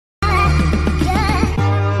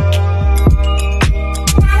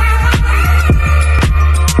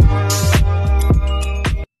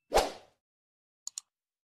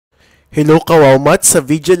Hello kawawmat! Sa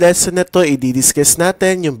video lesson na to, i-discuss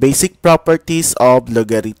natin yung basic properties of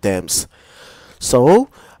logarithms.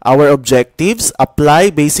 So, our objectives: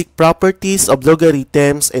 apply basic properties of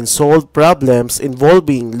logarithms and solve problems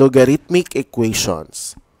involving logarithmic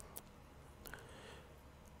equations.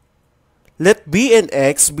 Let b and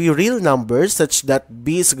x be real numbers such that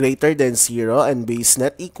b is greater than 0 and b is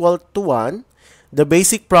not equal to 1. The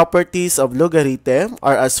basic properties of logarithm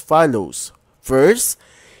are as follows. First,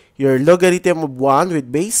 your logarithm of 1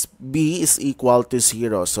 with base b is equal to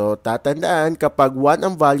 0. So, tatandaan, kapag 1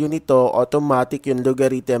 ang value nito, automatic yung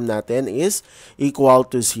logarithm natin is equal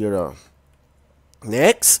to 0.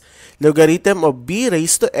 Next, logarithm of b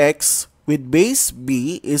raised to x with base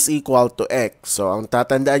b is equal to x. So, ang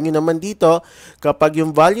tatandaan nyo naman dito, kapag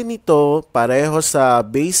yung value nito pareho sa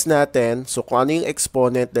base natin, so kung ano yung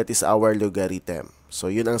exponent, that is our logarithm.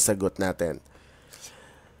 So, yun ang sagot natin.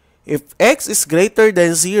 If x is greater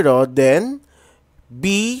than 0, then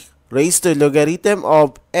b raised to logarithm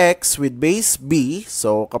of x with base b.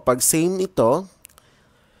 So, kapag same ito,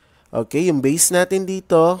 okay, yung base natin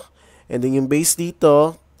dito, and then yung base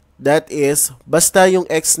dito, that is, basta yung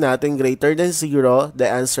x natin greater than 0, the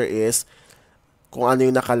answer is kung ano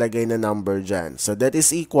yung nakalagay na number dyan. So, that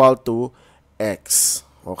is equal to x.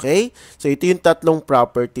 Okay? So, ito yung tatlong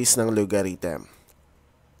properties ng logarithm.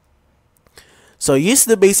 So, use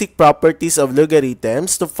the basic properties of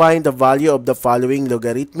logarithms to find the value of the following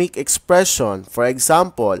logarithmic expression. For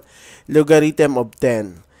example, logarithm of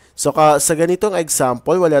 10. So, sa ganitong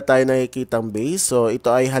example, wala tayong nakikitang base. So, ito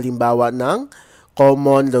ay halimbawa ng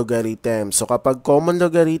common logarithm. So, kapag common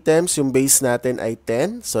logarithms, yung base natin ay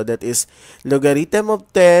 10. So, that is logarithm of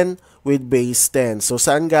 10 with base 10. So,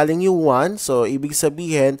 saan galing yung 1? So, ibig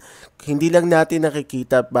sabihin, hindi lang natin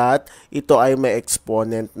nakikita but ito ay may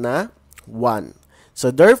exponent na 1.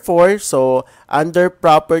 So, therefore, under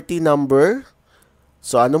property number,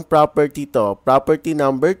 so anong property to? Property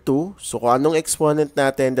number 2. So, kung anong exponent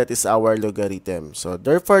natin, that is our logarithm. So,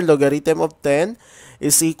 therefore, logarithm of 10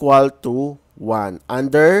 is equal to 1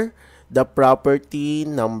 under the property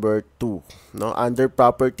number 2. No? Under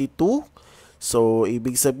property 2, so,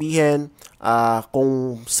 ibig sabihin,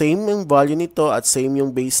 kung same yung value nito at same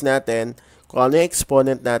yung base natin, kung ano yung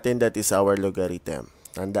exponent natin, that is our logarithm.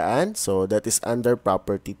 Tandaan? So, that is under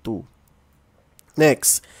property 2.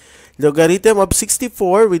 Next, logarithm of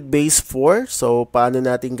 64 with base 4. So, paano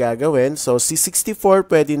natin gagawin? So, si 64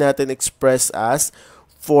 pwede natin express as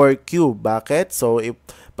 4 cube. Bakit? So,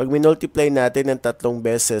 pag minultiply natin ng tatlong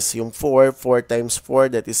beses, yung 4 times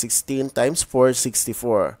 4, that is 16 times 4,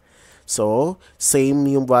 64. So, same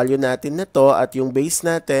yung value natin na to at yung base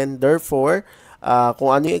natin. Therefore,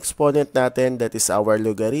 kung ano yung exponent natin, that is our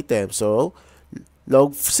logarithm. So,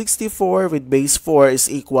 log 64 with base 4 is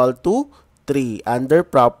equal to 3 under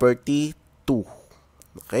property 2.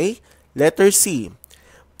 Okay? Letter C.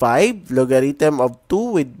 5 logarithm of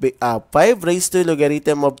 2 with 5 raised to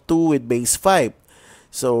logarithm of 2 with base 5.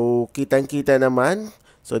 So, kitang-kita naman.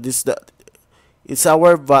 So, it's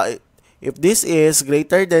our if this is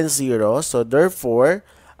greater than 0, so therefore,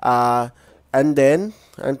 and then,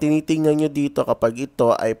 ang tinitingnan nyo dito kapag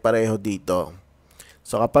ito ay pareho dito.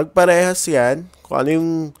 So, kapag parehas yan, kung ano yung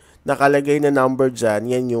nakalagay na number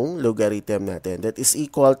dyan, yan yung logarithm natin. That is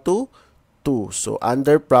equal to 2. So,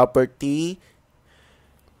 under property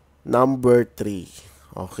number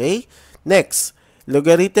 3. Okay? Next,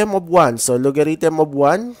 logarithm of 1. So, logarithm of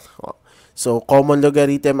 1. So, common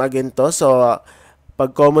logarithm again to. So,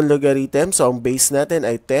 pag common logarithm, so ang base natin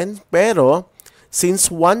ay 10. Pero,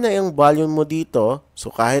 since 1 na yung value mo dito,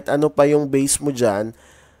 so kahit ano pa yung base mo dyan,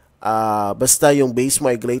 basta yung base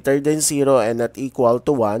mo ay greater than 0 and not equal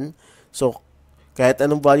to 1. So, kahit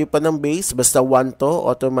anong value pa ng base, basta 1 to,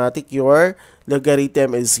 automatic your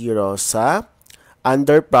logarithm is 0 sa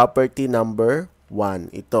under property number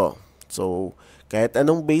 1. Ito. So, kahit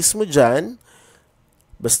anong base mo dyan,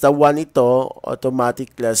 basta 1 ito,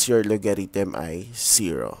 automatic plus your logarithm ay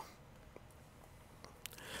 0.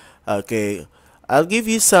 Okay. I'll give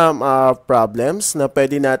you some problems na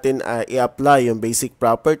pwede natin i-apply yung basic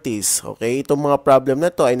properties. Okay? Itong mga problem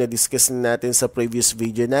na to ay na-discuss na natin sa previous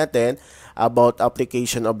video natin about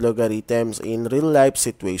application of logarithms in real-life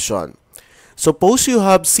situation. Suppose you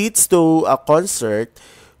have seats to a concert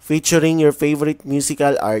featuring your favorite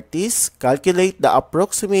musical artist. Calculate the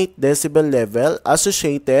approximate decibel level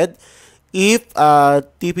associated if a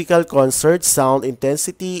typical concert sound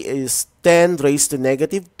intensity is 10 raised to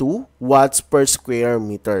negative 2 watts per square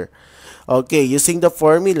meter. Okay, using the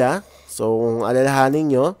formula, so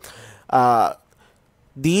alalahanin nyo,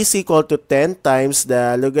 d is equal to 10 times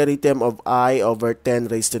the logarithm of I over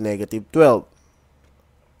 10 raised to negative 12.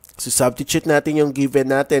 So, substitute natin yung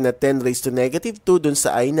given natin na 10 raised to negative 2 dun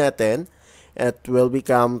sa I natin. It will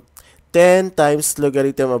become 10 times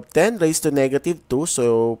logarithm of 10 raised to negative 2. So,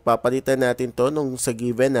 papalitan natin to nung sa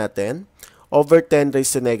given natin over 10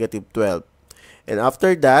 raised to negative 12. And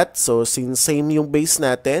after that, so since same yung base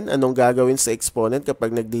natin, anong gagawin sa exponent kapag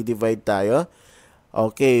nagdi-divide tayo?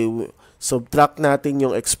 Okay, subtract natin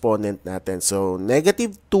yung exponent natin. So,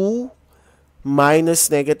 negative 2 minus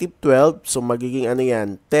negative 12. So, magiging ano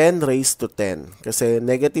yan? 10 raised to 10. Kasi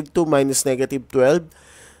negative 2 minus negative 12.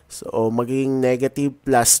 So, magiging negative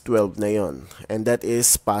plus 12 na yon. And that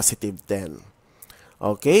is positive 10.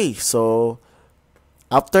 Okay, so,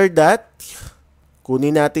 after that,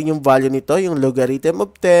 kunin natin yung value nito, yung logarithm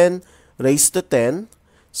of 10 raised to 10.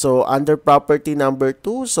 So, under property number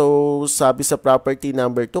 2, so sabi sa property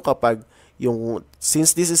number 2, kapag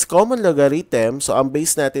since this is common logarithm, so ang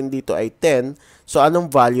base natin dito ay 10, so anong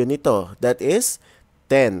value nito? That is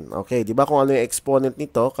 10. Okay, di ba kung ano yung exponent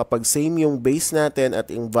nito? Kapag same yung base natin at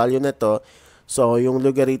yung value na to, so yung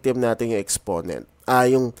logarithm natin yung exponent.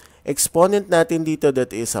 Yung exponent natin dito,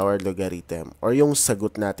 that is our logarithm, or yung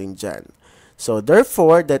sagot natin dyan. So,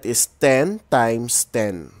 therefore, that is 10 times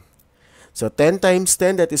 10. So, 10 times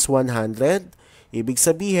 10, that is 100. Ibig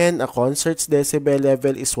sabihin, a concert's decibel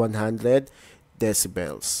level is 100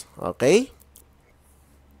 decibels. Okay?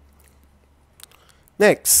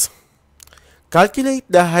 Next. Calculate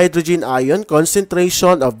the hydrogen ion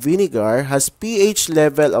concentration of vinegar has pH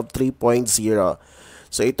level of 3.0.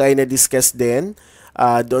 So, ito ay na-discuss din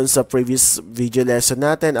doon sa previous video lesson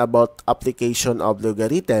natin about application of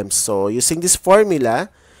logarithms. So, using this formula,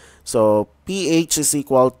 so pH is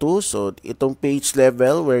equal to, so itong pH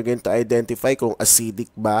level, we're going to identify kung acidic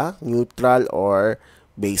ba, neutral, or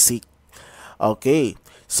basic. Okay,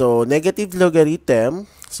 so negative logarithm,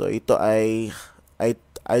 so ito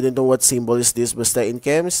I don't know what symbol is this, basta in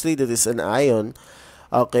chemistry, that is an ion.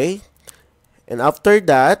 Okay, and after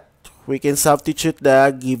that, we can substitute the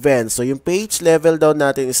given. So, yung pH level daw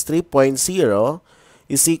natin is 3.0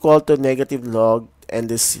 is equal to negative log, and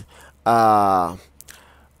this,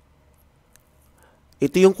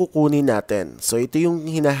 ito yung kukunin natin. So, ito yung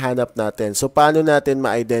hinahanap natin. So, paano natin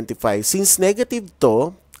ma-identify? Since negative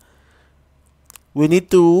to, we need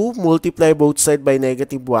to multiply both side by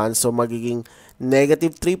negative 1. So, magiging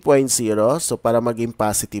negative 3.0. So, para maging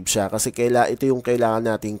positive siya. Kasi ito yung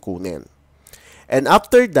kailangan natin kunin. And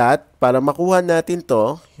after that, para makuha natin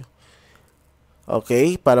to,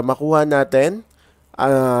 okay, para makuha natin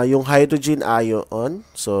yung hydrogen ion.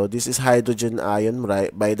 So, this is hydrogen ion,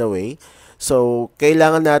 right, by the way. So,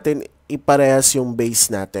 kailangan natin iparehas yung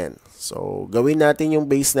base natin. So, gawin natin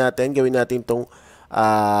yung base natin. Gawin natin itong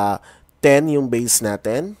 10 yung base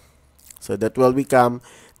natin. So, that will become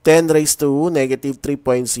 10 raised to negative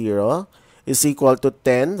 3.0. Is equal to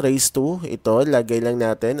 10 raised to, ito, lagay lang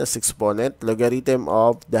natin as exponent, logarithm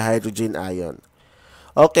of the hydrogen ion.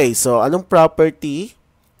 Okay, so anong property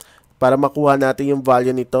para makuha natin yung value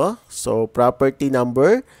nito? So, property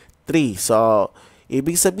number 3. So,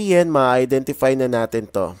 ibig sabihin, ma-identify na natin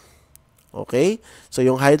to. Okay? So,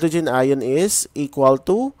 yung hydrogen ion is equal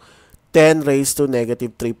to 10 raised to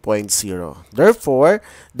negative 3.0. Therefore,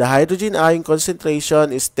 the hydrogen ion concentration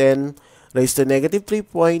is 10 raised to negative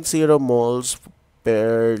 3.0 moles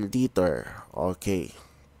per liter. Okay.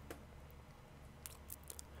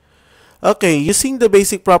 Okay, using the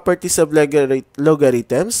basic properties of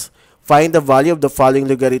logarithms, find the value of the following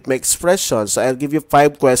logarithmic expression. So, I'll give you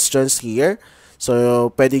 5 questions here.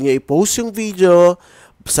 So, pwede nyo i-post yung video,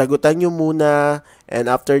 sagutan nyo muna, and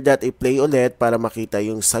after that, i-play ulit para makita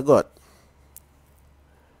yung sagot.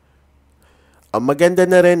 Ang maganda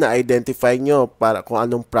na rin na identify nyo para kung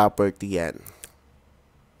anong property yan.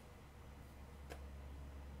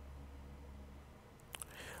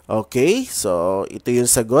 Okay, so ito yung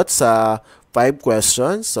sagot sa 5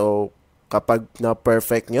 questions. So, kapag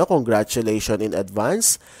na-perfect nyo, congratulations in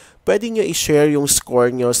advance. Pwede nyo i-share yung score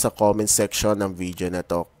nyo sa comment section ng video na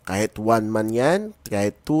to. Kahit 1 man yan,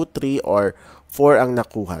 kahit 2, 3, or 4 ang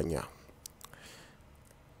nakuha nyo.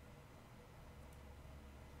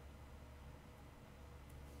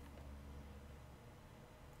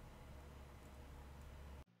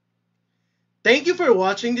 Thank you for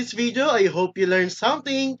watching this video. I hope you learned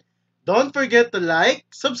something. Don't forget to like,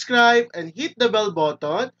 subscribe, and hit the bell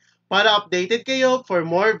button para updated kayo for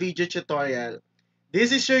more video tutorial.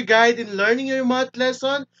 This is your guide in learning your math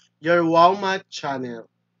lesson, your Wow Math channel.